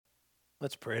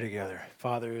Let's pray together.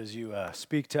 Father, as you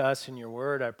speak to us in your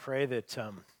word, I pray that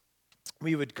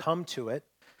we would come to it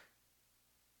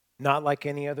not like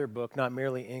any other book, not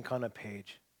merely ink on a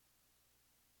page,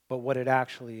 but what it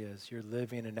actually is, your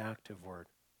living and active word.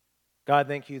 God,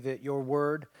 thank you that your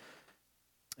word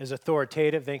is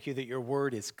authoritative. Thank you that your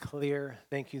word is clear.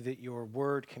 Thank you that your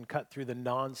word can cut through the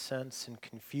nonsense and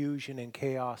confusion and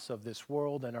chaos of this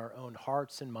world and our own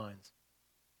hearts and minds.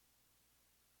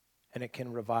 And it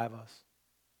can revive us,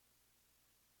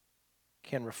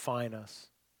 can refine us,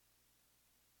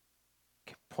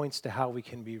 points to how we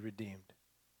can be redeemed.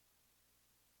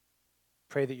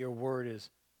 Pray that your word is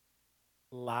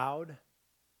loud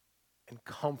and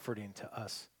comforting to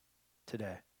us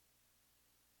today.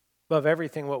 Above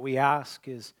everything, what we ask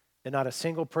is that not a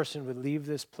single person would leave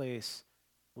this place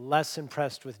less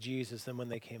impressed with Jesus than when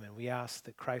they came in. We ask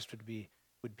that Christ would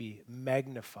be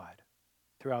magnified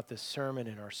throughout this sermon,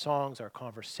 in our songs, our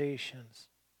conversations,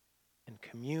 in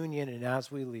communion, and as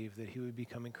we leave, that he would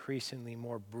become increasingly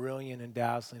more brilliant and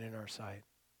dazzling in our sight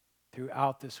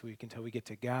throughout this week until we get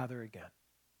to gather again.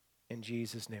 In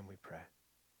Jesus' name we pray.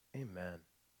 Amen.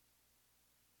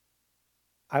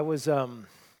 I was in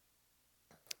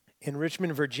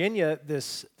Richmond, Virginia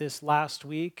this last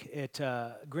week at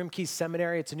Grimke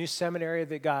Seminary. It's a new seminary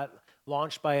that got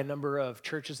launched by a number of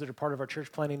churches that are part of our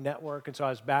church planning network. And so I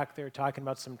was back there talking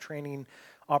about some training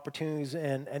opportunities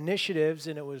and initiatives.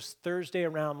 And it was Thursday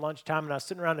around lunchtime, and I was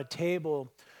sitting around a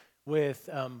table with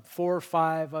 4 or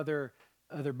 5 other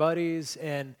buddies.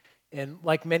 And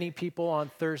like many people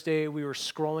on Thursday, we were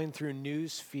scrolling through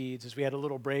news feeds as we had a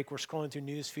little break. We're scrolling through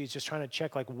news feeds, just trying to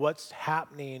check like what's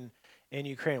happening in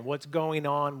Ukraine, what's going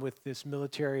on with this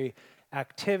military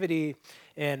activity.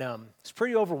 And it's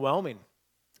pretty overwhelming.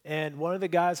 And one of the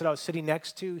guys that I was sitting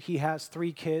next to, he has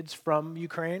 3 kids from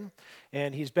Ukraine,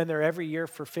 and he's been there every year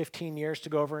for 15 years to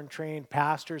go over and train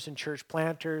pastors and church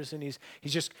planters. And he's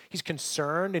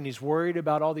concerned, and he's worried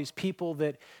about all these people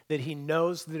that he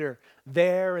knows that are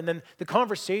there. And then the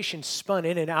conversation spun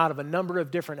in and out of a number of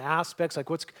different aspects,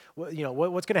 like what's going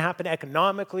to happen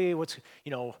economically, what's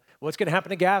going to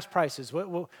happen to gas prices,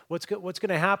 what's going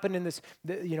to happen in this,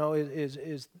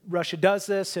 is Russia does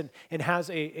this and has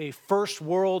a first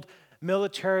world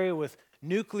military with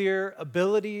nuclear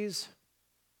abilities,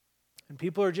 and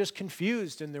people are just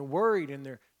confused and they're worried and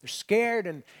they're scared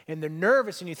and they're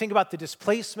nervous. And you think about the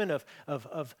displacement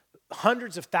of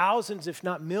hundreds of thousands, if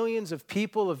not millions of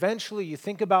people. Eventually, you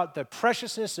think about the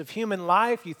preciousness of human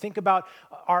life. You think about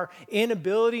our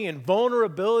inability and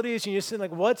vulnerabilities, and you think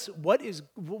like, what's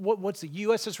the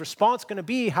U.S.'s response going to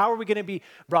be? How are we going to be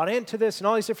brought into this, and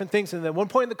all these different things. And then at one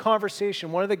point in the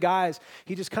conversation, one of the guys,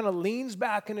 he just kind of leans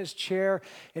back in his chair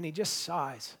and he just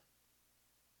sighs,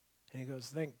 and he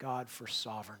goes, "Thank God for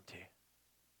sovereignty."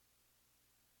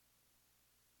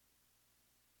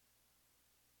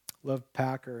 Love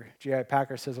Packer, J.I.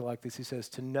 Packer says it like this. He says,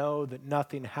 "To know that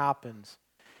nothing happens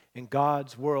in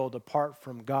God's world apart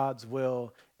from God's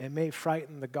will, it may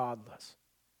frighten the godless,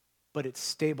 but it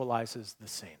stabilizes the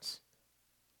saints."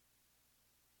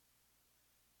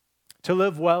 To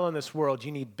live well in this world,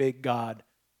 you need big God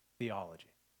theology.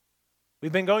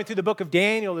 We've been going through the book of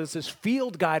Daniel as this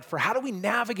field guide for how do we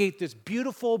navigate this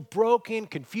beautiful, broken,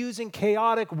 confusing,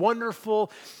 chaotic,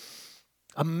 wonderful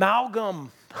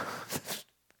amalgam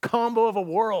combo of a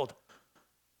world.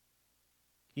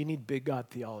 You need big God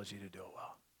theology to do it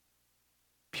well.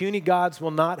 Puny gods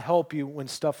will not help you when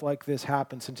stuff like this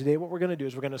happens. And today what we're going to do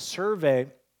is we're going to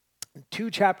survey 2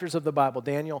 chapters of the Bible,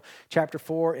 Daniel chapter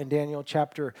 4 and Daniel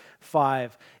chapter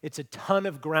 5. It's a ton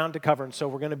of ground to cover, and so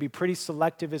we're going to be pretty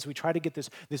selective as we try to get this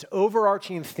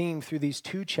overarching theme through these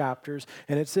 2 chapters,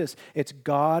 and it's this. It's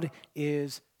God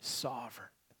is sovereign.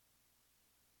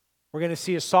 We're going to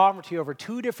see a sovereignty over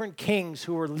 2 different kings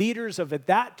who were leaders of, at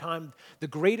that time, the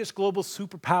greatest global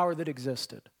superpower that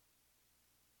existed.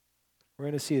 We're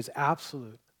going to see his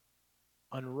absolute,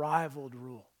 unrivaled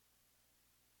rule.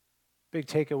 Big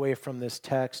takeaway from this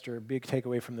text, or big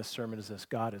takeaway from this sermon, is this: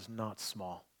 God is not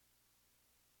small.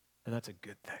 And that's a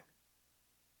good thing.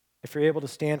 If you're able to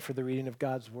stand for the reading of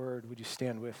God's word, would you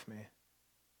stand with me?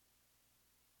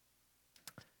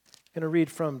 I'm going to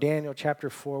read from Daniel chapter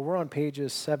 4. We're on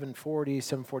pages 740,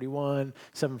 741,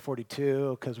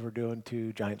 742, because we're doing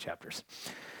 2 giant chapters.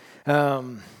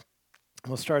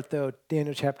 We'll start, though,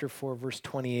 Daniel chapter 4, verse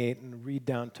 28, and read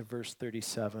down to verse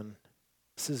 37.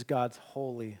 This is God's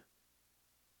holy,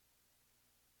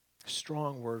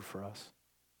 strong word for us.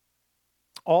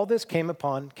 All this came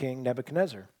upon King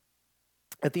Nebuchadnezzar.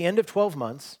 At the end of 12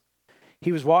 months,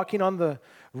 he was walking on the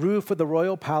roof of the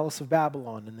royal palace of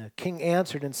Babylon, and the king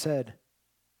answered and said,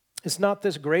 Is not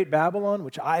this great Babylon,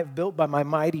 which I have built by my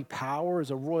mighty power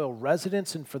as a royal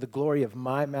residence and for the glory of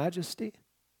my majesty?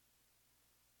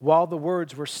 While the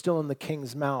words were still in the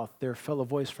king's mouth, there fell a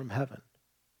voice from heaven.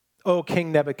 O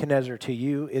King Nebuchadnezzar, to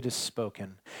you it is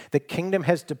spoken. The kingdom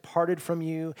has departed from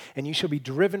you, and you shall be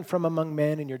driven from among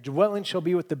men, and your dwelling shall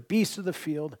be with the beasts of the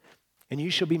field, and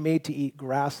you shall be made to eat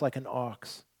grass like an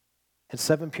ox. And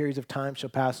 7 periods of time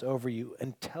shall pass over you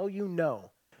until you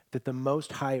know that the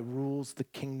Most High rules the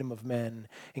kingdom of men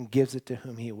and gives it to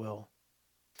whom he will.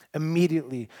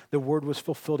 Immediately the word was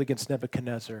fulfilled against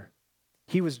Nebuchadnezzar.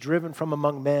 He was driven from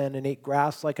among men and ate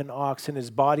grass like an ox, and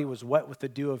his body was wet with the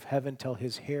dew of heaven till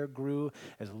his hair grew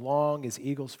as long as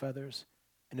eagle's feathers,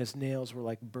 and his nails were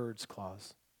like birds'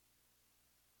 claws.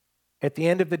 At the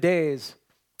end of the days,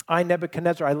 I,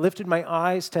 Nebuchadnezzar, I lifted my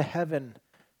eyes to heaven,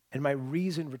 and my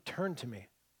reason returned to me.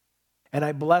 And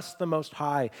I blessed the Most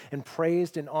High and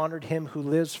praised and honored him who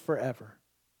lives forever.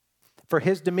 For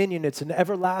his dominion, it's an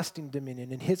everlasting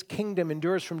dominion, and his kingdom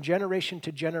endures from generation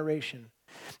to generation.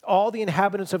 All the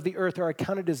inhabitants of the earth are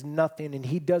accounted as nothing, and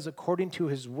he does according to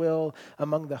his will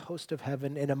among the host of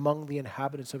heaven and among the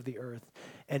inhabitants of the earth.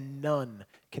 And none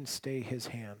can stay his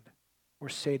hand or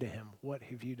say to him, what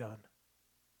have you done?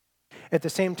 At the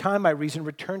same time, my reason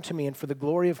returned to me, and for the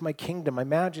glory of my kingdom, my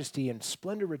majesty and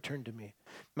splendor returned to me.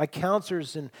 My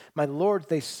counselors and my lords,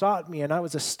 they sought me, and I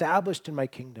was established in my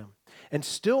kingdom, and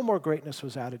still more greatness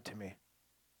was added to me.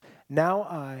 Now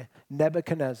I,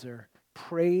 Nebuchadnezzar,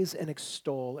 praise and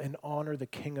extol and honor the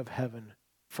King of heaven,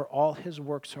 for all his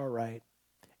works are right,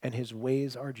 and his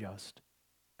ways are just,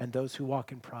 and those who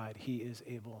walk in pride he is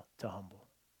able to humble.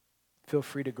 Feel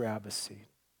free to grab a seat.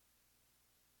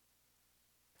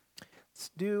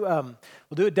 We'll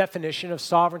do a definition of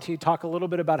sovereignty, talk a little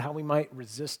bit about how we might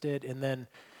resist it, and then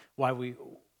why we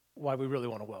really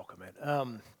want to welcome it.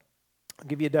 I'll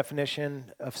give you a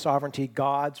definition of sovereignty: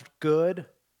 God's good,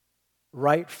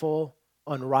 rightful,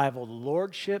 unrivaled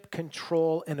lordship,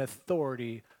 control, and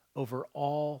authority over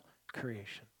all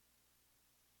creation.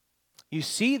 You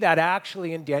see that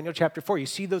actually in Daniel chapter 4. You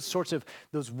see those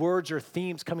words or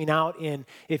themes coming out in,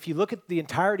 if you look at the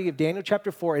entirety of Daniel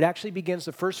chapter 4, it actually begins,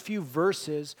 the first few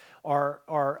verses are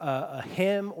a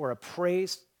hymn or a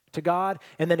praise to God,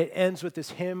 and then it ends with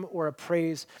this hymn or a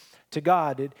praise to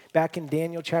God. Back in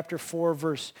Daniel chapter 4,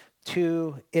 verse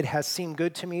 2, it has seemed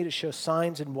good to me to show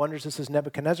signs and wonders. This is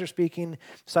Nebuchadnezzar speaking.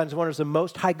 Signs and wonders the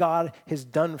Most High God has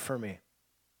done for me.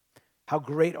 How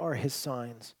great are his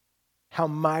signs. How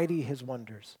mighty his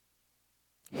wonders.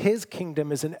 His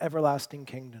kingdom is an everlasting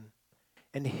kingdom,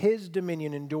 and his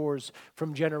dominion endures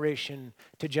from generation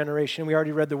to generation. We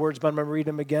already read the words, but I'm going to read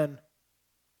them again.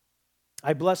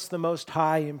 I blessed the Most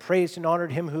High and praised and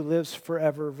honored him who lives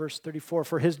forever. Verse 34,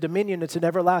 for his dominion, it's an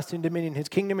everlasting dominion. His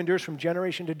kingdom endures from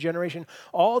generation to generation.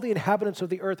 All the inhabitants of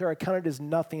the earth are accounted as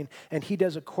nothing, and he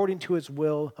does according to his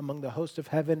will among the host of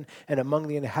heaven and among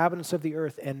the inhabitants of the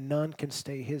earth, and none can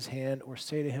stay his hand or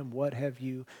say to him, what have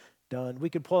you done?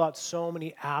 We could pull out so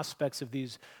many aspects of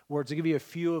these words. I'll give you a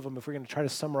few of them if we're going to try to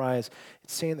summarize.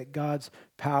 It's saying that God's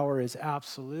power is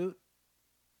absolute.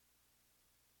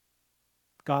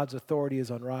 God's authority is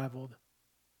unrivaled.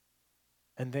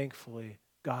 And thankfully,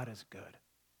 God is good.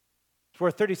 It's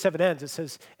where 37 ends. It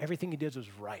says, everything he did was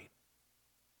right.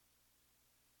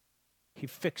 He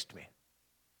fixed me.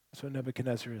 That's what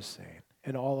Nebuchadnezzar is saying.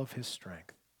 In all of his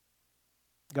strength.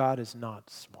 God is not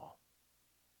small.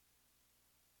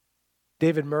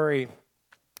 David Murray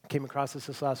came across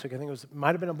this last week. I think it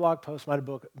might have been a blog post, might have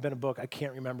been a book. I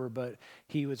can't remember, but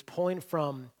he was pulling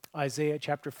from Isaiah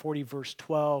chapter 40, verse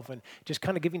 12, and just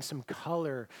kind of giving some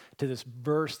color to this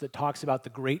verse that talks about the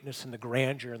greatness and the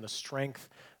grandeur and the strength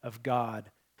of God.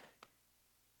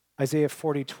 Isaiah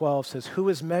 40:12 says, who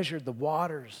has measured the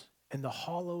waters in the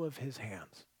hollow of his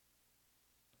hands?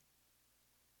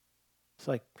 It's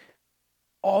like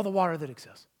all the water that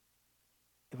exists.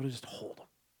 Able to just hold them.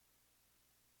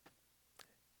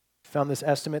 Found this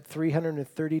estimate,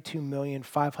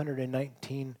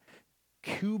 332,519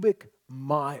 cubic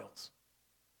miles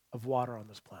of water on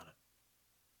this planet.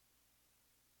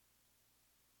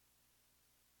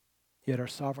 Yet our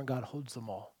sovereign God holds them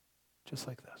all, just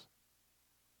like this.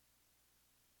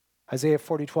 Isaiah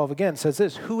 40:12 again says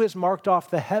this, who has marked off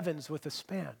the heavens with a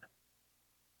span?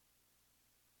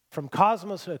 From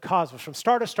cosmos to cosmos, from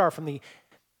star to star, from the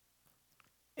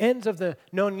ends of the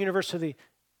known universe to the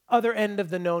other end of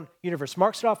the known universe.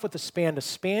 Marks it off with a span. A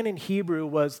span in Hebrew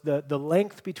was the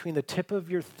length between the tip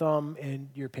of your thumb and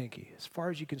your pinky, as far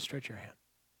as you can stretch your hand.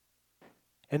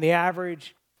 And the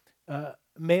average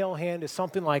male hand is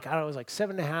something like, I don't know, it was like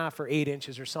 7.5 or 8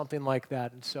 inches or something like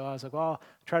that. And so I was like, well, I'll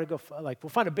try to go, we'll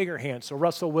find a bigger hand. So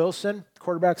Russell Wilson,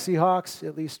 quarterback Seahawks,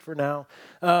 at least for now.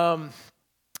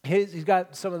 He's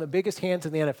got some of the biggest hands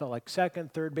in the NFL, like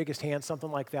second, third biggest hands, something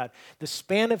like that. The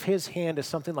span of his hand is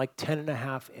something like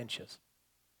 10.5 inches.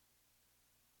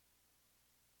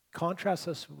 Contrast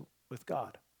us with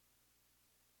God.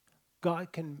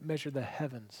 God can measure the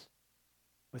heavens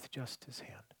with just his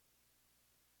hand.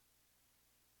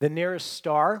 The nearest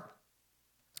star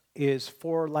is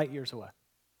 4 light years away.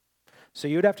 So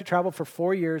you would have to travel for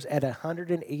 4 years at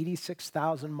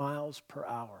 186,000 miles per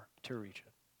hour to reach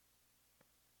it.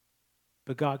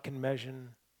 But God can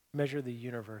measure the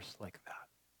universe like that.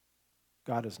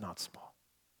 God is not small.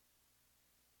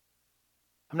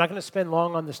 I'm not going to spend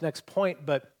long on this next point,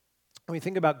 but when we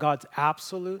think about God's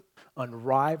absolute,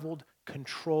 unrivaled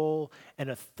control and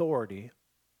authority,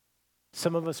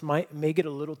 some of us may get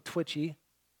a little twitchy,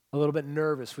 a little bit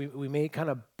nervous. We may kind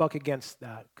of buck against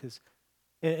that because,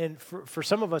 and for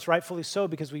some of us, rightfully so,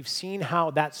 because we've seen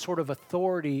how that sort of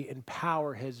authority and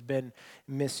power has been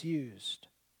misused.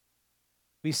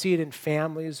 We see it in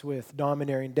families with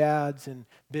domineering dads, in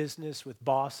business with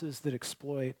bosses that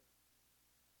exploit,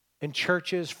 in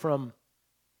churches from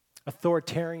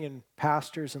authoritarian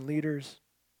pastors and leaders,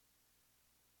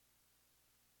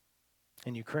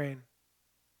 in Ukraine.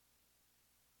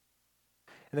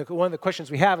 And one of the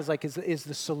questions we have is like, is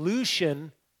the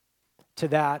solution to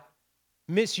that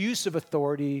misuse of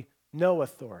authority no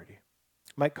authority?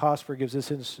 Mike Cosper gives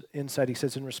this insight. He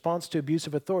says, in response to abuse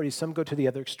of authority, some go to the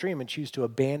other extreme and choose to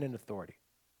abandon authority.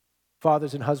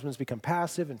 Fathers and husbands become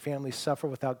passive and families suffer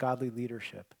without godly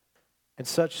leadership. In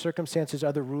such circumstances,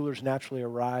 other rulers naturally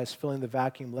arise, filling the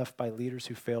vacuum left by leaders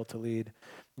who fail to lead.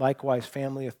 Likewise,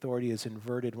 family authority is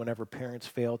inverted whenever parents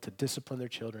fail to discipline their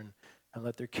children and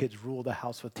let their kids rule the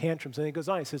house with tantrums. And he goes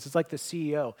on, he says, it's like the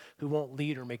CEO who won't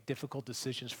lead or make difficult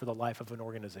decisions for the life of an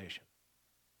organization.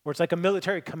 Or it's like a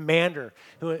military commander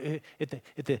who at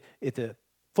the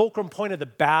fulcrum point of the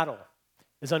battle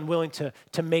is unwilling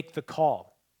to make the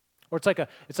call. Or it's like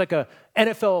a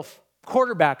NFL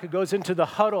quarterback who goes into the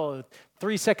huddle,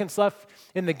 3 seconds left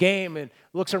in the game, and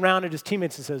looks around at his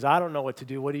teammates and says, I don't know what to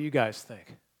do. What do you guys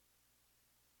think?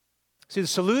 See, the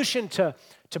solution to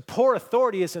poor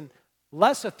authority isn't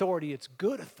less authority, it's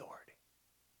good authority.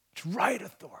 It's right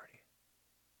authority.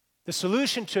 The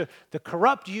solution to the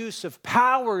corrupt use of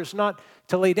power is not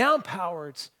to lay down power,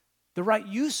 it's the right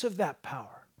use of that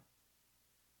power.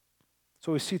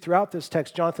 So we see throughout this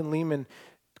text, Jonathan Leeman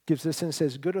gives this and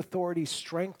says, good authority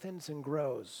strengthens and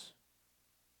grows.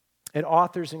 It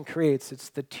authors and creates. It's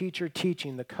the teacher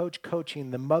teaching, the coach coaching,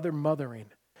 the mother mothering.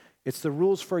 It's the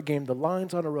rules for a game, the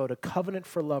lines on a road, a covenant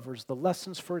for lovers, the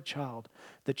lessons for a child,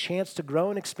 the chance to grow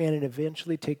and expand and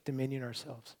eventually take dominion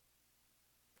ourselves.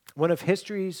 One of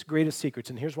history's greatest secrets,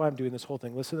 and here's why I'm doing this whole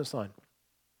thing. Listen to this line.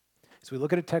 As we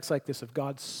look at a text like this of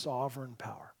God's sovereign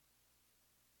power,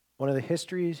 one of the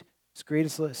history's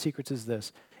greatest secrets is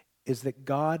this, is that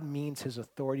God means his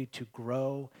authority to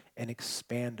grow and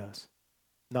expand us,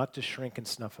 not to shrink and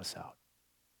snuff us out.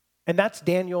 And that's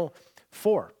Daniel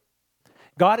 4.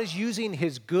 God is using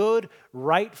his good,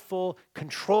 rightful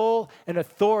control and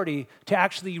authority to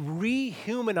actually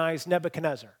rehumanize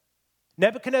Nebuchadnezzar.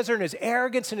 Nebuchadnezzar in his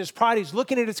arrogance and his pride, he's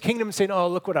looking at his kingdom and saying, oh,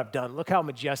 look what I've done. Look how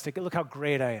majestic, look how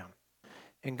great I am.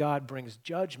 And God brings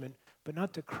judgment, but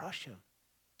not to crush him,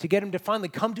 to get him to finally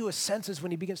come to his senses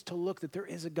when he begins to look that there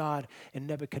is a God and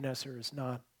Nebuchadnezzar is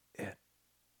not it.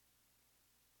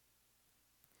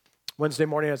 Wednesday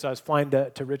morning as I was flying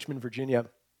to Richmond, Virginia,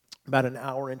 about an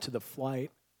hour into the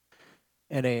flight,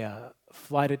 and a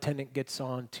flight attendant gets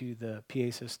on to the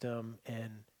PA system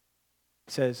and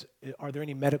says, are there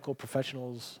any medical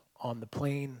professionals on the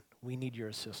plane? We need your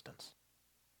assistance.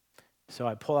 So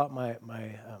I pull out my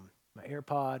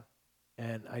AirPod,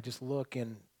 and I just look,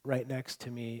 and right next to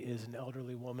me is an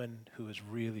elderly woman who is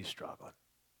really struggling.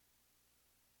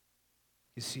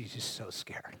 You see, she's just so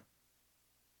scared.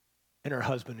 And her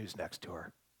husband, who's next to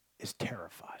her, is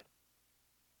terrified.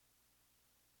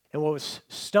 And what was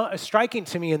striking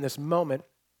to me in this moment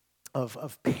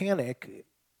of panic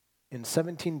in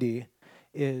 17D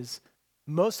is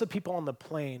most of the people on the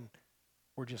plane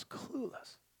were just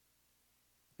clueless.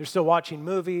 They're still watching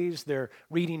movies, they're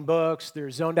reading books, they're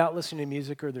zoned out listening to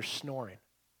music, or they're snoring.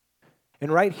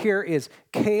 And right here is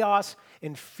chaos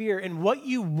and fear. And what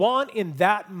you want in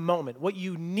that moment, what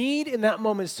you need in that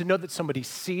moment is to know that somebody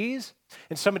sees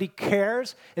and somebody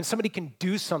cares and somebody can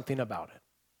do something about it.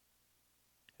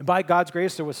 And by God's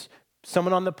grace, there was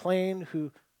someone on the plane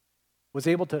who was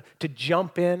able to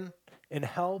jump in and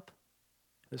help.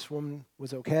 This woman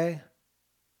was okay.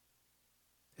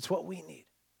 It's what we need.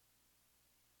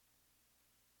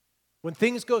 When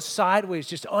things go sideways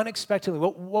just unexpectedly,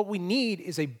 what we need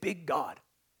is a big God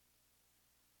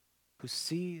who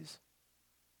sees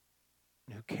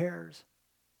and who cares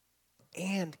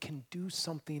and can do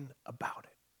something about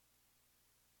it.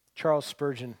 Charles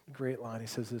Spurgeon, great line, he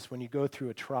says this: when you go through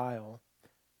a trial,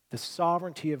 the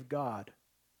sovereignty of God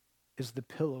is the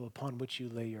pillow upon which you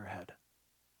lay your head.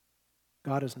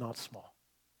 God is not small.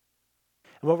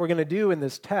 And what we're going to do in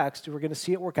this text, we're going to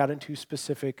see it work out in two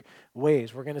specific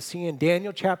ways. We're going to see in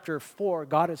Daniel chapter 4,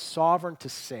 God is sovereign to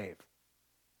save.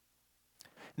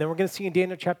 And then we're going to see in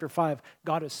Daniel chapter 5,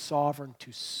 God is sovereign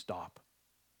to stop.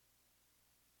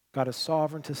 God is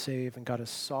sovereign to save, and God is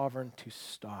sovereign to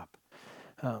stop.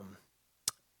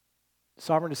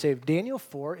 Sovereign to save. Daniel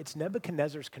 4, it's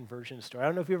Nebuchadnezzar's conversion story. I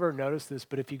don't know if you've ever noticed this,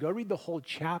 but if you go read the whole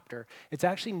chapter, it's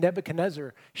actually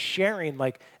Nebuchadnezzar sharing,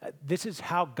 this is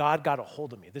how God got a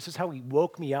hold of me. This is how he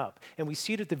woke me up. And we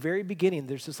see it at the very beginning.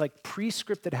 There's this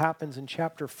prescript that happens in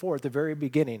chapter 4 at the very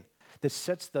beginning that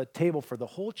sets the table for the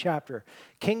whole chapter.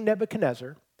 King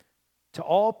Nebuchadnezzar, to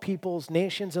all peoples,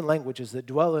 nations, and languages that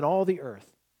dwell in all the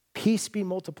earth, peace be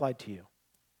multiplied to you.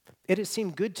 It has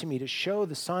seemed good to me to show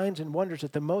the signs and wonders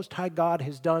that the Most High God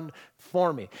has done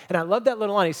for me. And I love that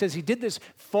little line. He says he did this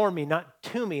for me, not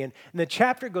to me. And the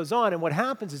chapter goes on, and what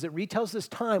happens is it retells this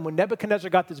time when Nebuchadnezzar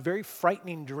got this very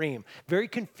frightening dream, very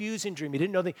confusing dream. He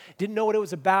didn't know what it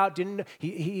was about.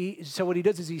 So what he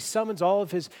does is he summons all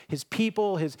of his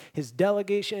people, his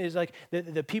delegation, is like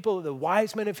the people, the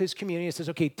wise men of his community. He says,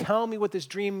 okay, tell me what this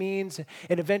dream means.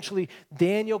 And eventually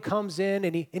Daniel comes in,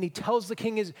 and he tells the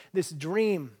king this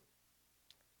dream.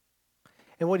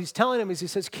 And what he's telling him is, he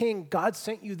says, King, God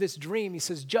sent you this dream. He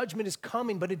says, judgment is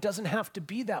coming, but it doesn't have to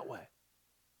be that way.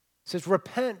 He says,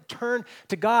 repent, turn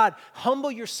to God,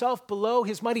 humble yourself below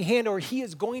his mighty hand, or he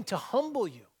is going to humble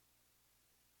you.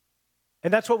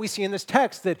 And that's what we see in this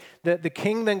text, that the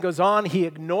king then goes on, he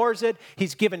ignores it.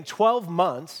 He's given 12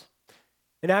 months.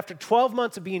 And after 12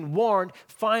 months of being warned,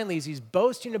 finally, as he's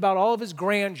boasting about all of his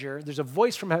grandeur, there's a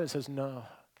voice from heaven that says, no.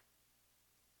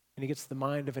 And he gets the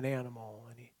mind of an animal,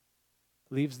 and he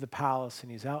leaves the palace, and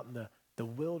he's out in the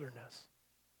wilderness.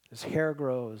 His hair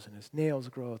grows and his nails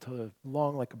grow till they're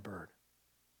long like a bird.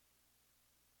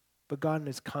 But God in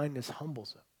his kindness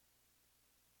humbles him.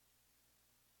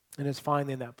 And it's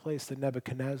finally in that place that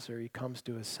Nebuchadnezzar, he comes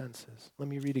to his senses. Let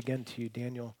me read again to you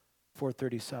Daniel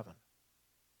 4:37.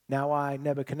 Now I,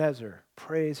 Nebuchadnezzar,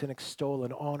 praise and extol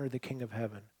and honor the King of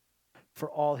heaven. For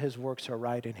all his works are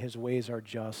right and his ways are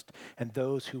just, and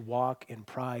those who walk in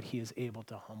pride he is able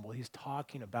to humble. He's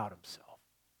talking about himself.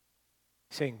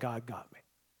 He's saying, God got me.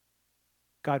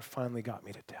 God finally got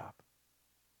me to tap.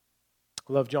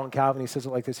 I love John Calvin. He says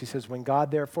it like this. He says, when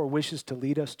God therefore wishes to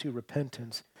lead us to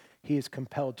repentance, he is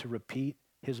compelled to repeat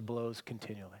his blows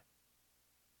continually.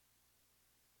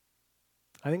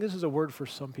 I think this is a word for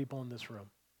some people in this room.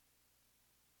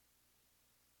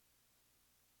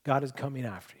 God is coming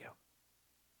after you.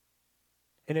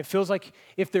 And it feels like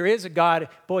if there is a God,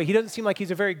 boy, he doesn't seem like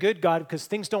he's a very good God because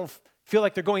things don't feel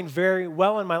like they're going very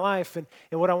well in my life. And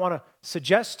what I want to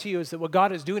suggest to you is that what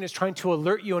God is doing is trying to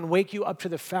alert you and wake you up to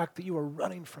the fact that you are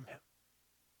running from him.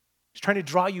 He's trying to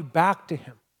draw you back to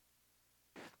him.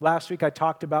 Last week I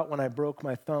talked about when I broke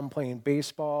my thumb playing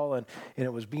baseball and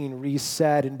it was being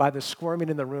reset. And by the squirming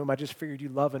in the room, I just figured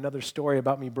you'd love another story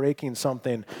about me breaking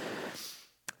something.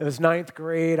 It was ninth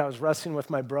grade. I was wrestling with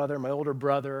my brother, my older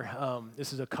brother.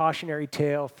 This is a cautionary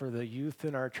tale for the youth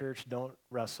in our church. Don't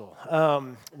wrestle.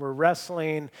 We're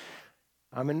wrestling.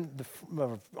 I'm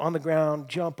on the ground,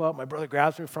 jump up. My brother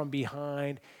grabs me from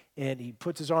behind, and he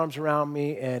puts his arms around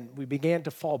me, and we began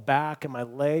to fall back, and my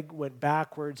leg went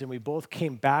backwards, and we both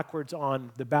came backwards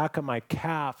on the back of my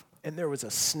calf, and there was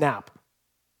a snap.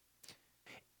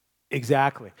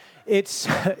 Exactly. It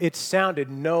sounded,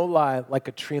 no lie, like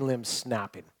a tree limb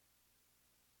snapping.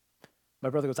 My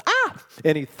brother goes, ah!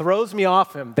 And he throws me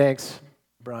off him. Thanks,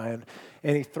 Brian.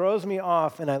 And he throws me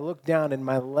off, and I look down, and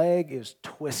my leg is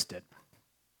twisted.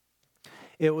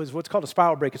 It was what's called a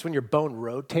spiral break. It's when your bone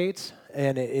rotates,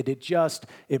 and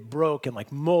it broke in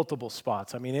like multiple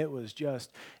spots. I mean, it was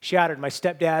just shattered. My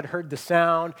stepdad heard the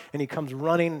sound, and he comes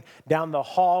running down the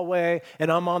hallway,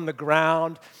 and I'm on the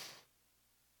ground,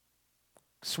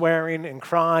 swearing and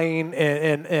crying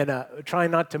and trying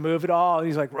not to move at all. And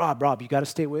he's like, Rob, you got to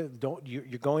stay with.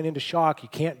 You're going into shock. You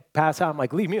can't pass out. I'm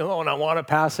like, leave me alone. I want to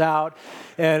pass out.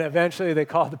 And eventually they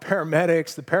call the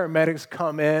paramedics. The paramedics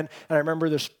come in, and I remember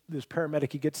this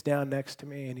paramedic. He gets down next to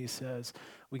me and he says,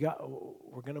 "We're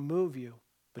going to move you,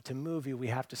 but to move you, we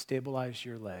have to stabilize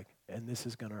your leg, and this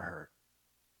is going to hurt."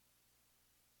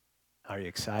 Are you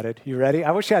excited? You ready?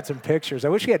 I wish I had some pictures. I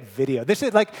wish we had video. This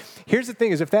is like, here's the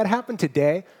thing is if that happened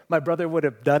today, my brother would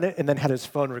have done it and then had his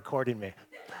phone recording me.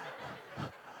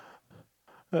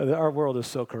 Our world is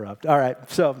so corrupt. All right,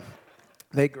 so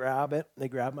they grab it, they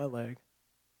grab my leg,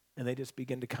 and they just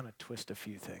begin to kind of twist a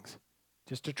few things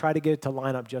just to try to get it to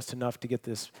line up just enough to get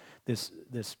this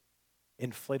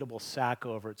inflatable sack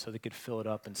over it so they could fill it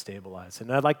up and stabilize.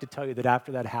 And I'd like to tell you that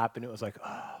after that happened, it was like,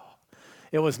 oh,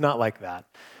 it was not like that.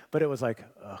 But it was like,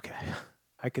 okay,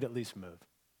 I could at least move.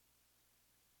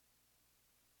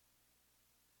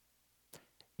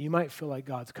 You might feel like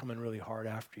God's coming really hard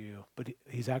after you, but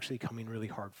he's actually coming really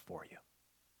hard for you.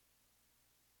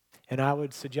 And I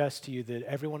would suggest to you that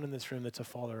everyone in this room that's a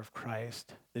follower of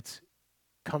Christ, that's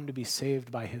come to be saved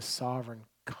by his sovereign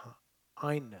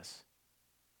kindness,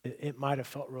 it might have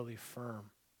felt really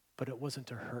firm, but it wasn't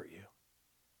to hurt you.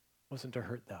 It wasn't to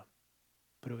hurt them,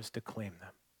 but it was to claim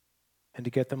them and to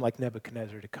get them like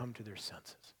Nebuchadnezzar to come to their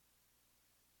senses.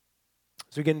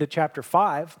 As we get into chapter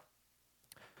 5,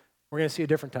 we're going to see a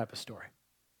different type of story.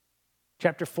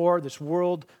 Chapter 4, this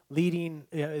world leading,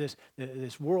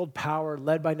 this world power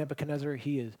led by Nebuchadnezzar,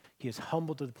 he is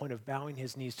humbled to the point of bowing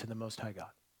his knees to the Most High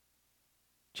God.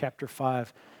 Chapter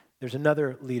 5, there's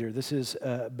another leader. This is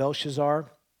Belshazzar.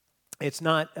 It's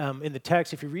not in the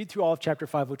text. If you read through all of chapter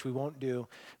 5, which we won't do,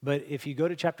 but if you go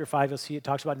to chapter 5, you'll see it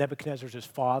talks about Nebuchadnezzar as his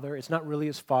father. It's not really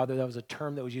his father. That was a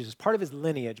term that was used as part of his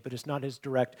lineage, but it's not his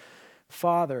direct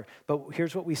father. But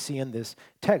here's what we see in this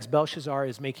text. Belshazzar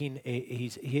is making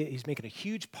he's making a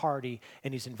huge party,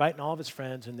 and he's inviting all of his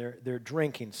friends, and they're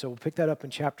drinking. So we'll pick that up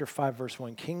in chapter 5, verse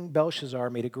 1. King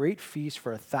Belshazzar made a great feast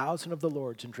for 1,000 of the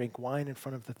lords and drank wine in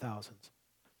front of the thousands.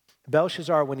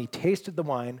 Belshazzar, when he tasted the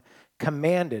wine,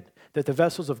 commanded that the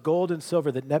vessels of gold and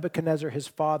silver that Nebuchadnezzar his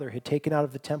father had taken out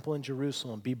of the temple in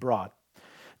Jerusalem be brought,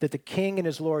 that the king and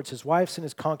his lords, his wives and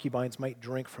his concubines might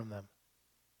drink from them.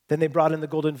 Then they brought in the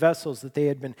golden vessels that they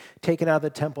had been taken out of the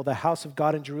temple, the house of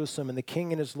God in Jerusalem, and the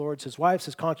king and his lords, his wives,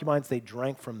 his concubines, they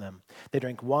drank from them. They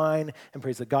drank wine and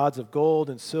praised the gods of gold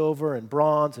and silver and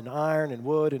bronze and iron and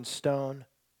wood and stone.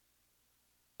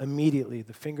 Immediately,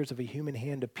 the fingers of a human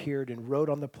hand appeared and wrote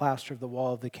on the plaster of the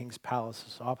wall of the king's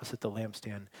palace opposite the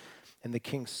lampstand. And the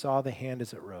king saw the hand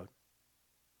as it wrote.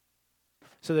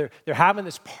 So they're having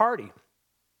this party.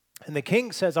 And the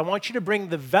king says, I want you to bring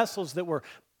the vessels that were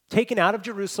taken out of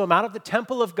Jerusalem, out of the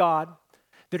temple of God,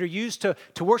 that are used to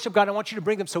worship God. I want you to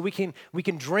bring them so we can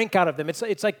drink out of them.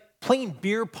 It's like playing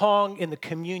beer pong in the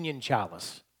communion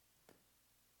chalice.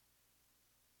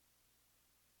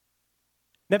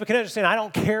 Nebuchadnezzar saying, I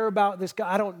don't care about this guy.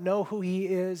 I don't know who he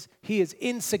is. He is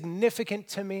insignificant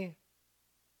to me.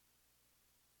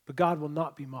 But God will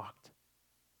not be mocked.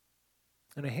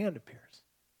 And a hand appears.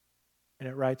 And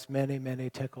it writes, Mene, Mene,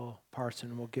 Tekel,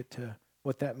 Parsin. We'll get to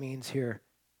what that means here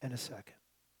in a second.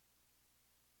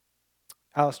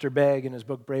 Alistair Begg, in his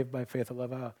book, Brave by Faith, I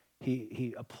love how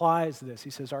he applies this. He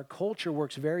says, our culture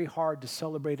works very hard to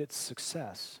celebrate its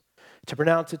success, to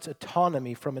pronounce its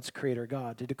autonomy from its creator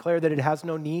God, to declare that it has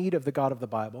no need of the God of the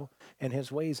Bible and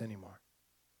his ways anymore.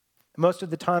 Most of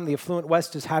the time, the affluent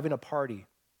West is having a party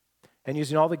and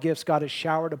using all the gifts God has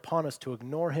showered upon us to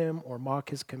ignore him or mock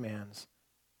his commands,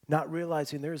 not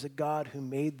realizing there is a God who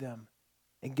made them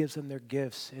and gives them their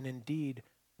gifts and indeed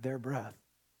their breath.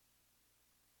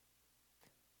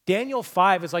 Daniel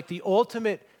 5 is like the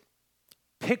ultimate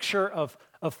picture of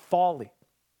folly.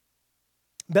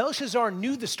 Belshazzar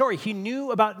knew the story. He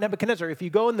knew about Nebuchadnezzar. If you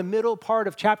go in the middle part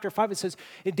of chapter 5, it says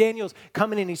Daniel's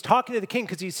coming in. He's talking to the king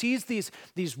because he sees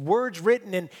these words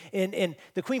written. And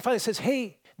the queen finally says,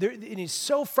 hey, and he's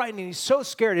so frightened and he's so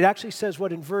scared. It actually says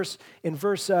what in verse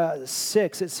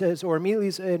 6 it says, or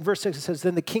immediately in verse 6 it says,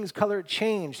 then the king's color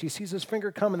changed. He sees his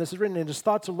finger come, and this is written, and his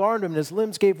thoughts alarmed him, and his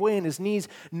limbs gave way, and his knees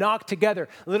knocked together.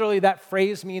 Literally, that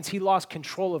phrase means he lost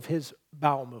control of his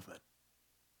bowel movement.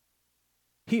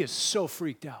 He is so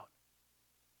freaked out.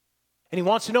 And he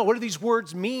wants to know, what do these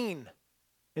words mean?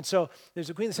 And so there's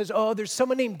a queen that says, oh, there's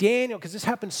someone named Daniel, because this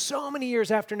happened so many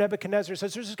years after Nebuchadnezzar.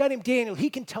 Says, there's this guy named Daniel. He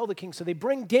can tell the king. So they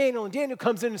bring Daniel, and Daniel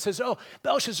comes in and says, oh,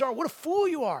 Belshazzar, what a fool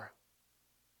you are.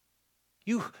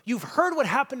 You've heard what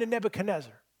happened to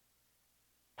Nebuchadnezzar,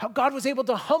 how God was able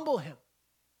to humble him.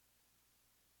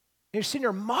 And you're sitting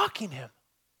there mocking him.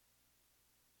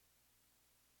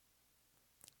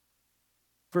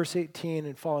 Verse 18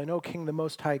 and following, O King, the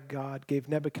Most High God gave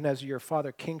Nebuchadnezzar your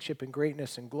father kingship and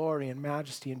greatness and glory and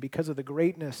majesty. And because of the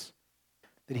greatness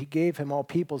that he gave him, all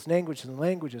peoples, languages, and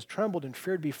languages trembled and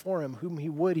feared before him. Whom he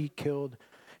would, he killed.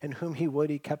 and whom he would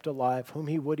he kept alive, whom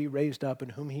he would he raised up,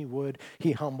 and whom he would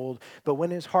he humbled. But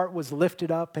when his heart was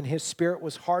lifted up and his spirit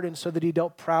was hardened so that he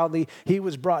dealt proudly, he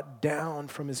was brought down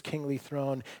from his kingly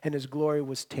throne, and his glory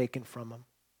was taken from him.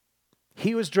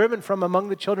 He was driven from among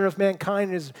the children of mankind,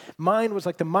 and his mind was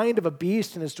like the mind of a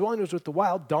beast, and his dwelling was with the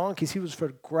wild donkeys. He was for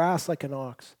grass like an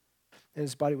ox, and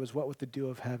his body was wet with the dew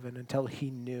of heaven until he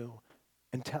knew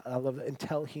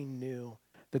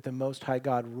that the Most High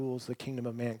God rules the kingdom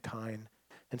of mankind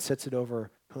and sets it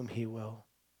over whom he will.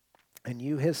 And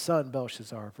you, his son,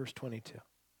 Belshazzar, verse 22,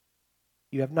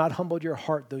 you have not humbled your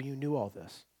heart, though you knew all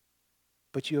this,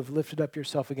 but you have lifted up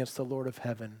yourself against the Lord of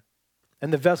heaven.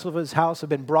 And the vessel of his house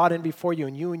have been brought in before you,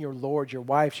 and you and your lords, your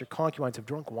wives, your concubines have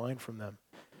drunk wine from them.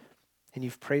 And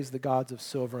you've praised the gods of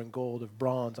silver and gold, of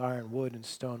bronze, iron, wood, and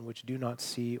stone, which do not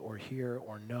see or hear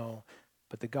or know,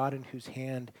 but the God in whose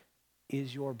hand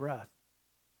is your breath,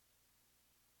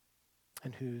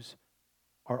 and whose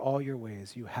are all your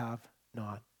ways you have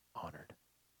not honored.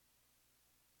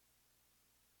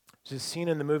 There's a scene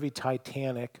in the movie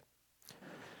Titanic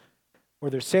where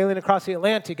they're sailing across the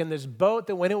Atlantic, and this boat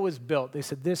that when it was built, they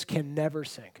said, this can never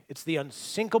sink. It's the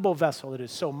unsinkable vessel. It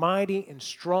is so mighty and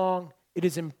strong. It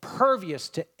is impervious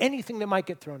to anything that might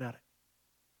get thrown at it.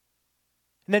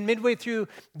 And then midway through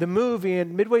the movie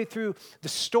and midway through the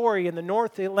story in the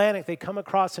North Atlantic, they come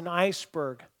across an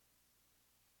iceberg.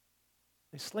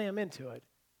 They slam into it.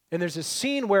 And there's a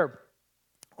scene where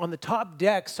on the top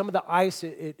deck, some of the ice,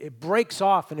 it breaks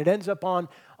off and it ends up on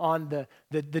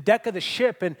the deck of the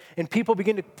ship, and people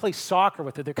begin to play soccer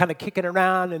with it. They're kind of kicking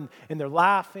around and they're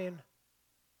laughing.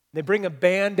 They bring a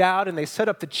band out and they set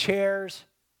up the chairs,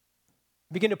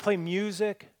 begin to play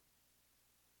music.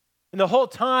 And the whole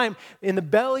time in the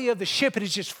belly of the ship, it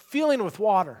is just filling with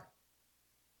water.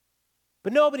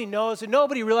 But nobody knows it,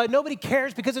 nobody realizes, nobody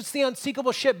cares because it's the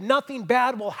unsinkable ship. Nothing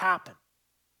bad will happen.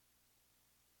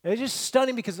 And it's just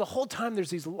stunning because the whole time there's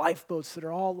these lifeboats that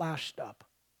are all lashed up,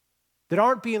 that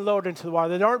aren't being lowered into the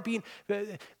water, that aren't being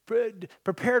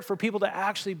prepared for people to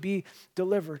actually be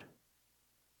delivered.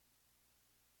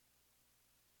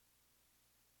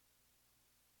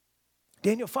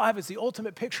 Daniel 5 is the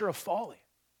ultimate picture of folly.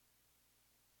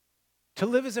 To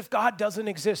live as if God doesn't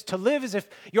exist, to live as if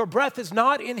your breath is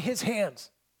not in his hands,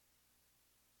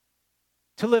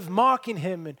 to live mocking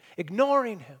him and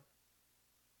ignoring him.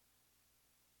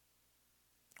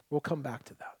 We'll come back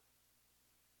to that.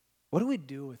 What do we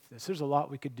do with this? There's a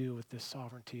lot we could do with this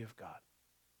sovereignty of God.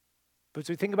 But as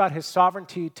we think about his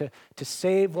sovereignty to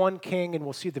save one king, and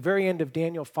we'll see at the very end of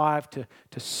Daniel 5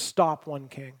 to stop one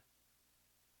king,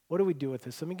 what do we do with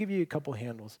this? Let me give you a couple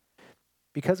handles.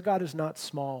 Because God is not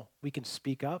small, we can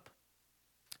speak up,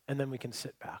 and then we can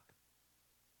sit back.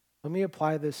 Let me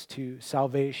apply this to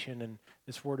salvation and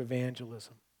this word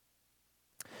evangelism.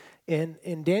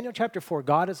 In Daniel chapter 4,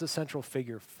 God is the central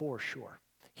figure for sure.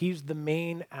 He's the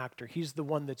main actor. He's the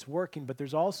one that's working, but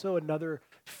there's also another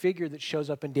figure that shows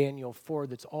up in Daniel 4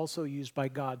 that's also used by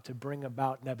God to bring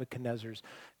about Nebuchadnezzar's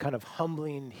kind of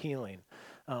humbling healing,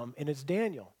 and it's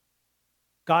Daniel.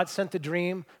 God sent the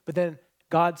dream, but then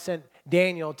God sent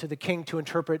Daniel to the king to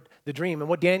interpret the dream. And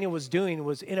what Daniel was doing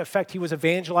was, in effect, he was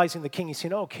evangelizing the king. He's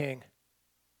saying, oh, king,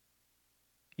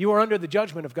 you are under the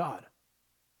judgment of God.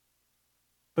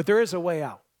 But there is a way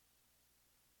out.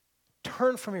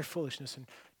 Turn from your foolishness and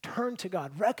turn to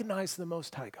God. Recognize the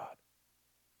Most High God.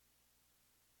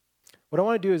 What I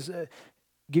want to do is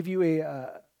give you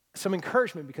some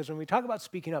encouragement, because when we talk about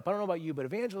speaking up, I don't know about you, but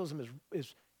evangelism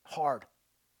is hard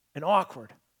and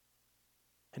awkward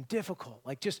and difficult.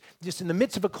 Like just in the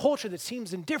midst of a culture that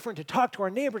seems indifferent, to talk to our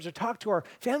neighbors, or talk to our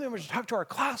family members, or talk to our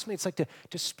classmates, like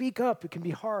to speak up, it can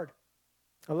be hard.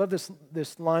 I love this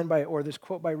this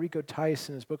quote by Rico Tice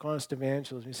in his book, Honest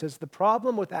Evangelism. He says, the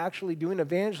problem with actually doing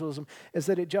evangelism is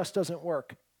that it just doesn't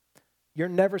work. You're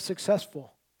never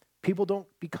successful. People don't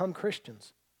become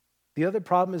Christians. The other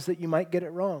problem is that you might get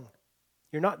it wrong.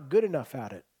 You're not good enough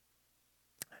at it.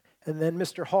 And then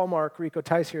Mr. Hallmark, Rico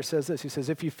Tice here, says this. He says,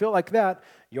 if you feel like that,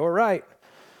 you're right.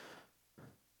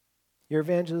 Your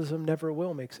evangelism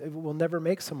will never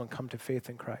make someone come to faith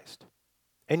in Christ.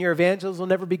 And your evangelism will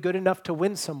never be good enough to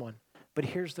win someone. But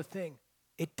here's the thing.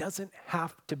 It doesn't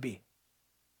have to be.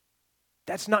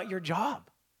 That's not your job.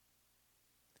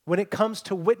 When it comes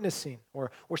to witnessing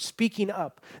or speaking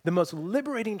up, the most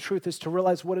liberating truth is to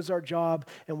realize what is our job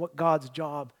and what God's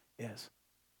job is.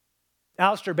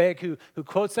 Alistair Begg, who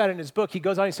quotes that in his book, he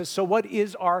goes on and he says, so what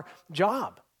is our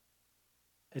job?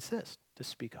 It's this, to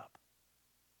speak up.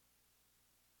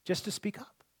 Just to speak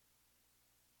up.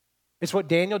 It's what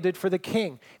Daniel did for the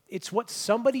king. It's what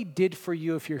somebody did for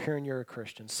you if you're here and you're a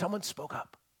Christian. Someone spoke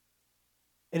up.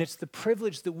 And it's the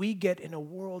privilege that we get in a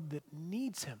world that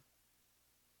needs him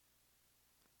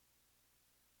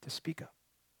to speak up.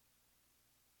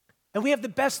 And we have the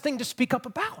best thing to speak up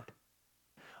about.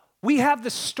 We have the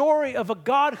story of a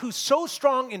God who's so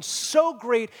strong and so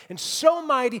great and so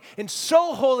mighty and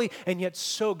so holy and yet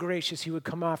so gracious, he would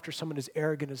come after someone as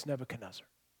arrogant as Nebuchadnezzar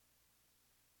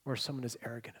or someone as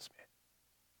arrogant as me,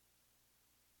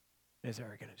 as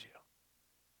arrogant as you.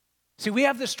 See, we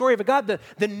have the story of a God,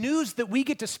 the news that we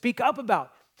get to speak up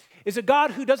about is a God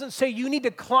who doesn't say, you need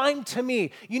to climb to me,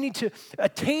 you need to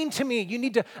attain to me, you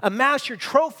need to amass your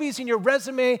trophies and your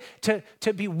resume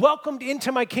to be welcomed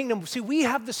into my kingdom. See, we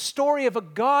have the story of a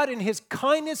God in his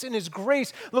kindness and his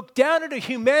grace looked down at a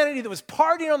humanity that was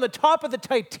partying on the top of the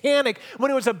Titanic when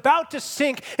it was about to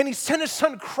sink, and he sent his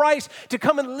son Christ to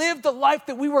come and live the life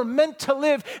that we were meant to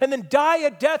live and then die a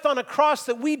death on a cross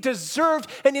that we deserved,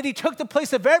 and yet he took the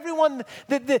place of everyone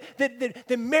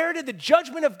that merited the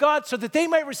judgment of God so that they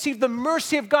might receive the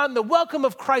mercy of God and the welcome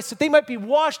of Christ, that they might be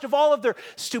washed of all of their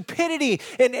stupidity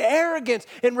and arrogance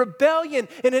and rebellion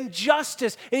and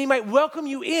injustice, and he might welcome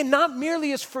you in, not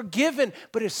merely as forgiven,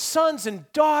 but as sons and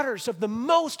daughters of the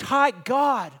Most High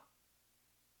God.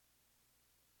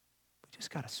 We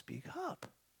just got to speak up.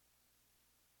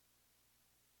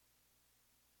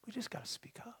 We just got to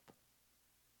speak up.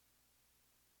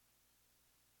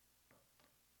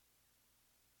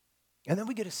 And then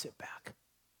we get to sit back.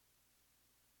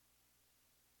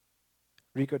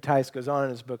 Rico Tice goes on in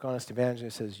his book, Honest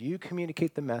Evangelist, says, you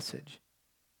communicate the message,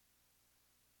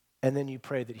 and then you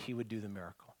pray that he would do the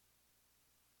miracle.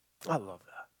 I love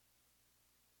that.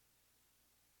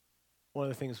 One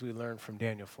of the things we learned from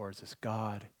Daniel 4 is this: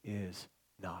 God is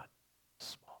not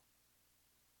small.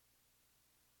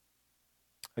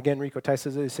 Again, Rico Tice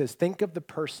says, think of the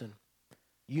person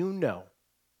you know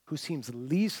who seems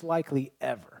least likely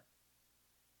ever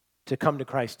to come to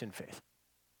Christ in faith.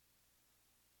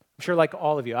 I'm sure like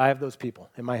all of you, I have those people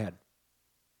in my head.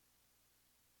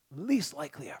 Least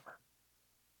likely ever.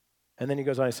 And then he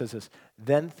goes on, he says this,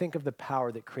 then think of the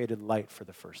power that created light for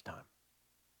the first time.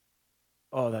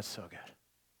 Oh, that's so good.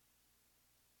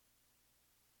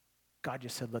 God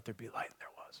just said, let there be light, and there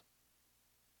was.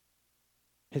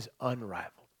 His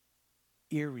unrivaled,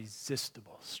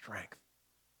 irresistible strength.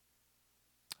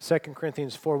 2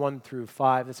 Corinthians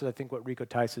 4:1-5, this is, I think, what Rico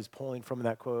Tice is pulling from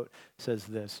that quote, says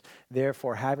this: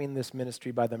 therefore, having this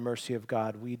ministry by the mercy of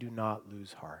God, we do not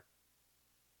lose heart.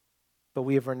 But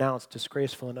we have renounced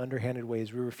disgraceful and underhanded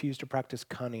ways. We refuse to practice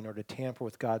cunning or to tamper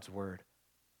with God's word.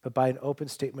 But by an open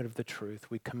statement of the truth,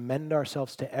 we commend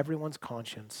ourselves to everyone's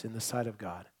conscience in the sight of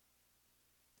God.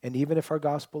 And even if our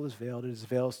gospel is veiled, it is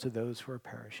veiled to those who are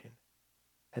perishing.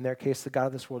 In their case, the God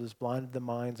of this world has blinded the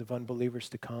minds of unbelievers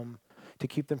to come, to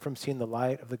keep them from seeing the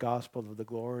light of the gospel of the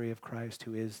glory of Christ,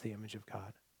 who is the image of God.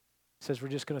 It says we're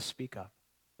just going to speak up.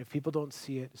 If people don't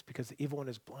see it, it's because the evil one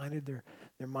has blinded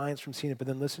their minds from seeing it. But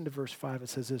then listen to verse 5. It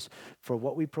says this: for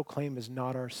what we proclaim is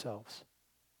not ourselves,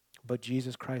 but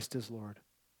Jesus Christ is Lord.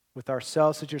 With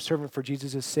ourselves as your servant for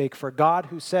Jesus' sake. For God,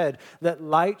 who said, let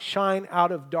light shine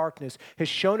out of darkness, has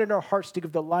shown in our hearts to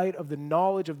give the light of the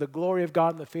knowledge of the glory of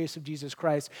God in the face of Jesus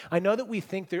Christ. I know that we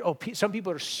think that, some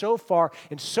people are so far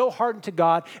and so hardened to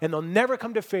God and they'll never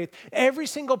come to faith. Every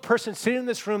single person sitting in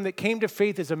this room that came to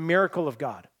faith is a miracle of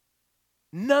God.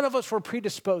 None of us were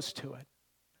predisposed to it.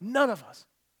 None of us.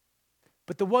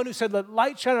 But the one who said, let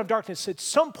light shine out of darkness, at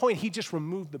some point he just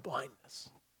removed the blindness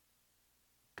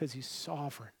because he's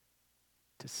sovereign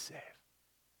to save.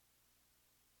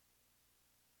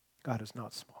 God is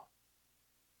not small.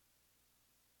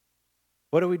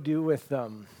 What do we do with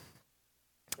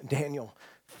Daniel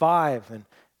 5 and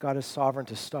God is sovereign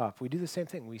to stop? We do the same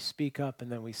thing. We speak up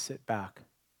and then we sit back.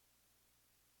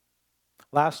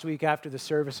 Last week after the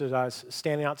services, I was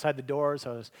standing outside the doors.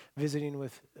 I was visiting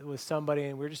with somebody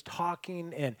and we were just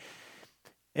talking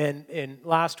and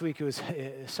last week, it was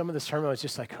some of the sermon was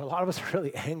just like a lot of us are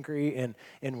really angry and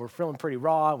we're feeling pretty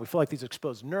raw. We feel like these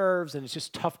exposed nerves, and it's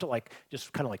just tough to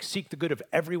just kind of seek the good of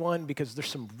everyone because there's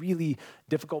some really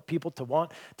difficult people to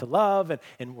want to love,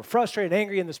 and we're frustrated and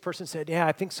angry. And this person said, yeah,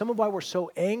 I think some of why we're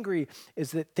so angry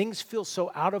is that things feel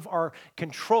so out of our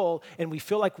control and we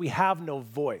feel like we have no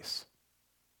voice.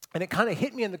 And it kind of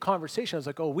hit me in the conversation. I was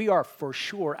like, oh, we are for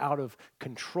sure out of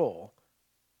control,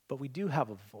 but we do have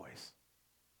a voice.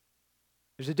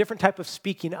 There's a different type of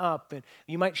speaking up, and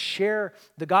you might share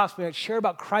the gospel, you might share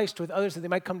about Christ with others that they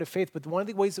might come to faith, but one of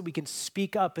the ways that we can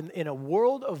speak up in a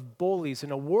world of bullies,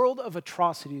 in a world of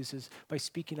atrocities, is by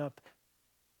speaking up,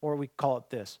 or we call it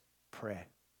this: pray.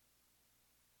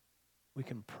 We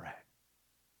can pray.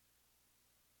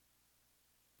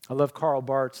 I love Karl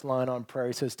Barth's line on prayer.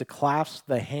 He says, to clasp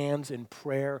the hands in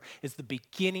prayer is the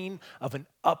beginning of an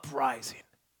uprising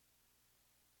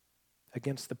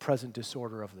against the present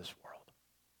disorder of this world.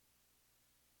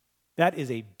 That is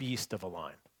a beast of a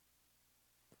line.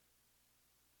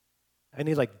 I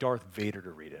need like Darth Vader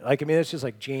to read it. It's just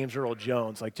like James Earl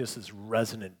Jones, like just this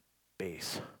resonant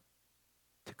bass.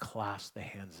 To clasp the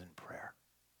hands in prayer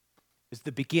is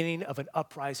the beginning of an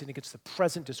uprising against the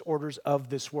present disorders of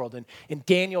this world. And in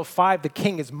Daniel 5, the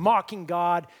king is mocking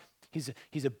God.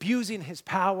 He's abusing his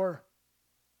power.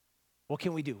 What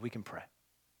can we do? We can pray.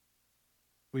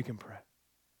 We can pray.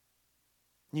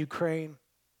 In Ukraine,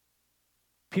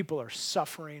 people are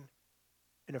suffering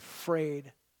and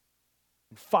afraid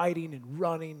and fighting and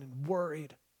running and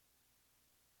worried.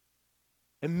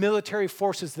 And military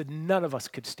forces that none of us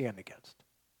could stand against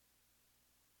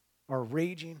are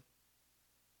raging.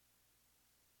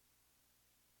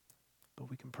 But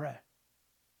we can pray.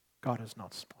 God is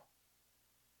not small.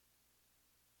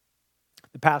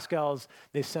 The Pascals,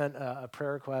 they sent a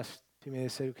prayer request to me. They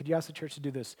said, could you ask the church to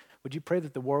do this? Would you pray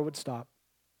that the war would stop?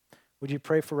 Would you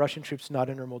pray for Russian troops not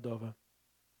enter Moldova?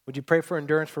 Would you pray for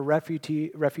endurance for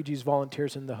refugees,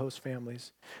 volunteers, and the host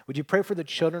families? Would you pray for the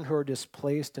children who are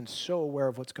displaced and so aware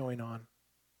of what's going on?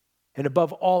 And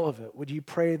above all of it, would you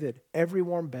pray that every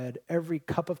warm bed, every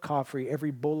cup of coffee,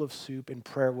 every bowl of soup and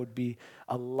prayer would be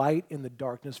a light in the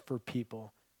darkness for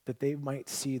people, that they might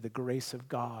see the grace of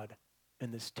God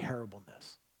in this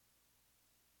terribleness?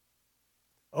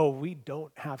 Oh, we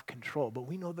don't have control, but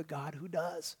we know the God who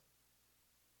does.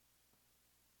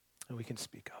 And we can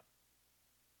speak up.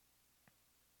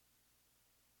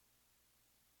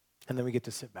 And then we get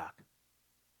to sit back.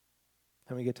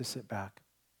 Then we get to sit back.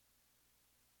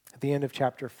 At the end of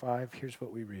chapter 5, here's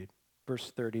what we read, verse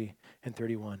 30 and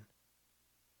 31.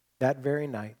 That very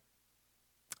night,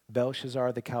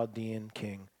 Belshazzar, the Chaldean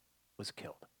king, was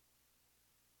killed.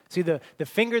 See, the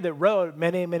finger that wrote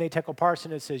Mene, Mene, Tekel,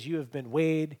 Parsin, it says, you have been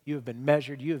weighed, you have been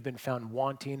measured, you have been found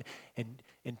wanting,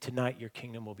 and tonight your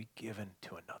kingdom will be given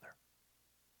to another.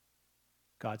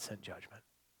 God sent judgment.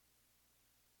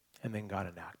 And then God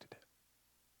enacted it.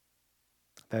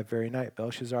 That very night,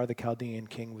 Belshazzar, the Chaldean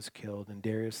king, was killed, and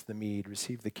Darius the Mede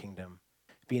received the kingdom,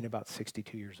 being about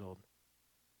 62 years old.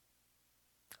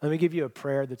 Let me give you a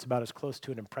prayer that's about as close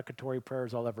to an imprecatory prayer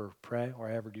as I'll ever pray, or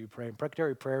I ever do pray.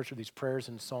 Imprecatory prayers are these prayers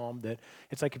in Psalm that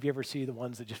it's like if you ever see the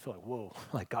ones that just feel like, whoa,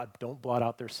 like God, don't blot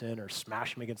out their sin or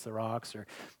smash them against the rocks, or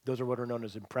those are what are known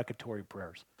as imprecatory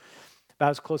prayers. About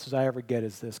as close as I ever get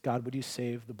is this: God, would you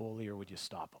save the bully or would you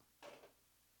stop him?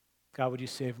 God, would you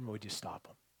save him or would you stop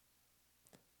him?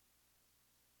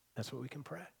 That's what we can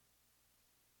pray.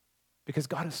 Because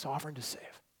God is sovereign to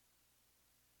save.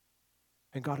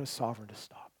 And God is sovereign to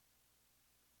stop.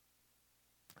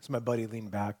 So my buddy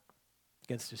leaned back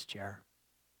against his chair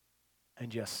and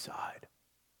just sighed.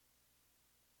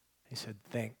 He said,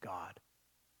 thank God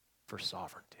for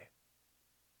sovereignty.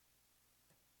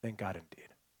 Thank God indeed.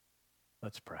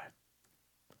 Let's pray.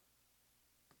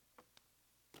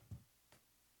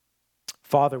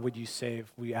 Father, would you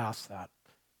save? We ask that.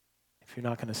 If you're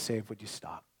not going to save, would you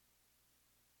stop?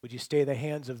 Would you stay the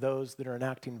hands of those that are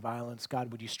enacting violence?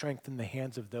 God, would you strengthen the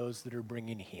hands of those that are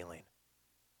bringing healing?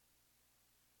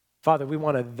 Father, we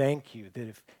want to thank you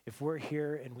that if we're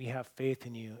here and we have faith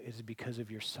in you, it is because of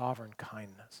your sovereign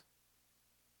kindness,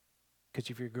 because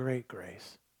of your great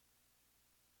grace,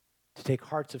 to take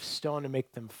hearts of stone and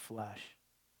make them flesh,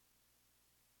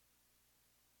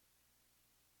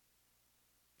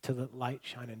 to let light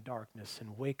shine in darkness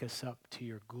and wake us up to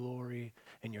your glory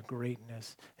and your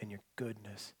greatness and your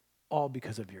goodness, all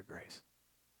because of your grace.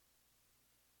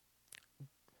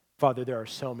 Father, there are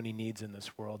so many needs in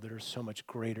this world that are so much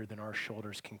greater than our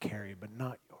shoulders can carry, but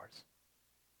not yours.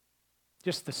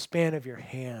 Just the span of your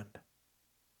hand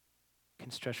can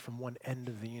stretch from one end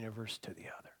of the universe to the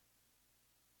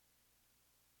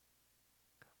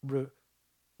other.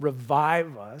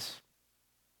 Revive us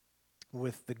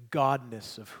with the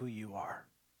godness of who you are.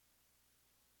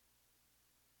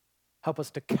 Help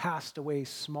us to cast away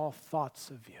small thoughts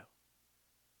of you.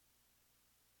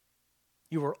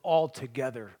 You are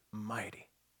altogether mighty.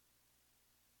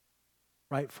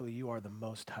 Rightfully, you are the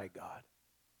Most High God.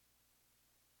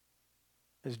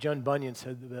 As John Bunyan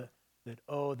said, that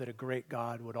a great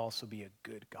God would also be a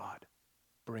good God,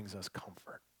 brings us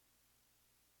comfort.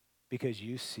 Because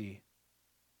you see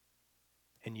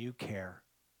and you care,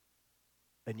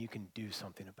 then you can do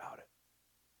something about it.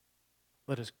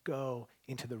 Let us go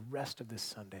into the rest of this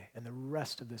Sunday and the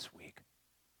rest of this week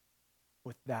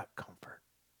with that comfort.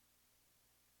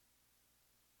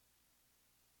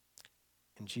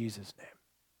 In Jesus' name.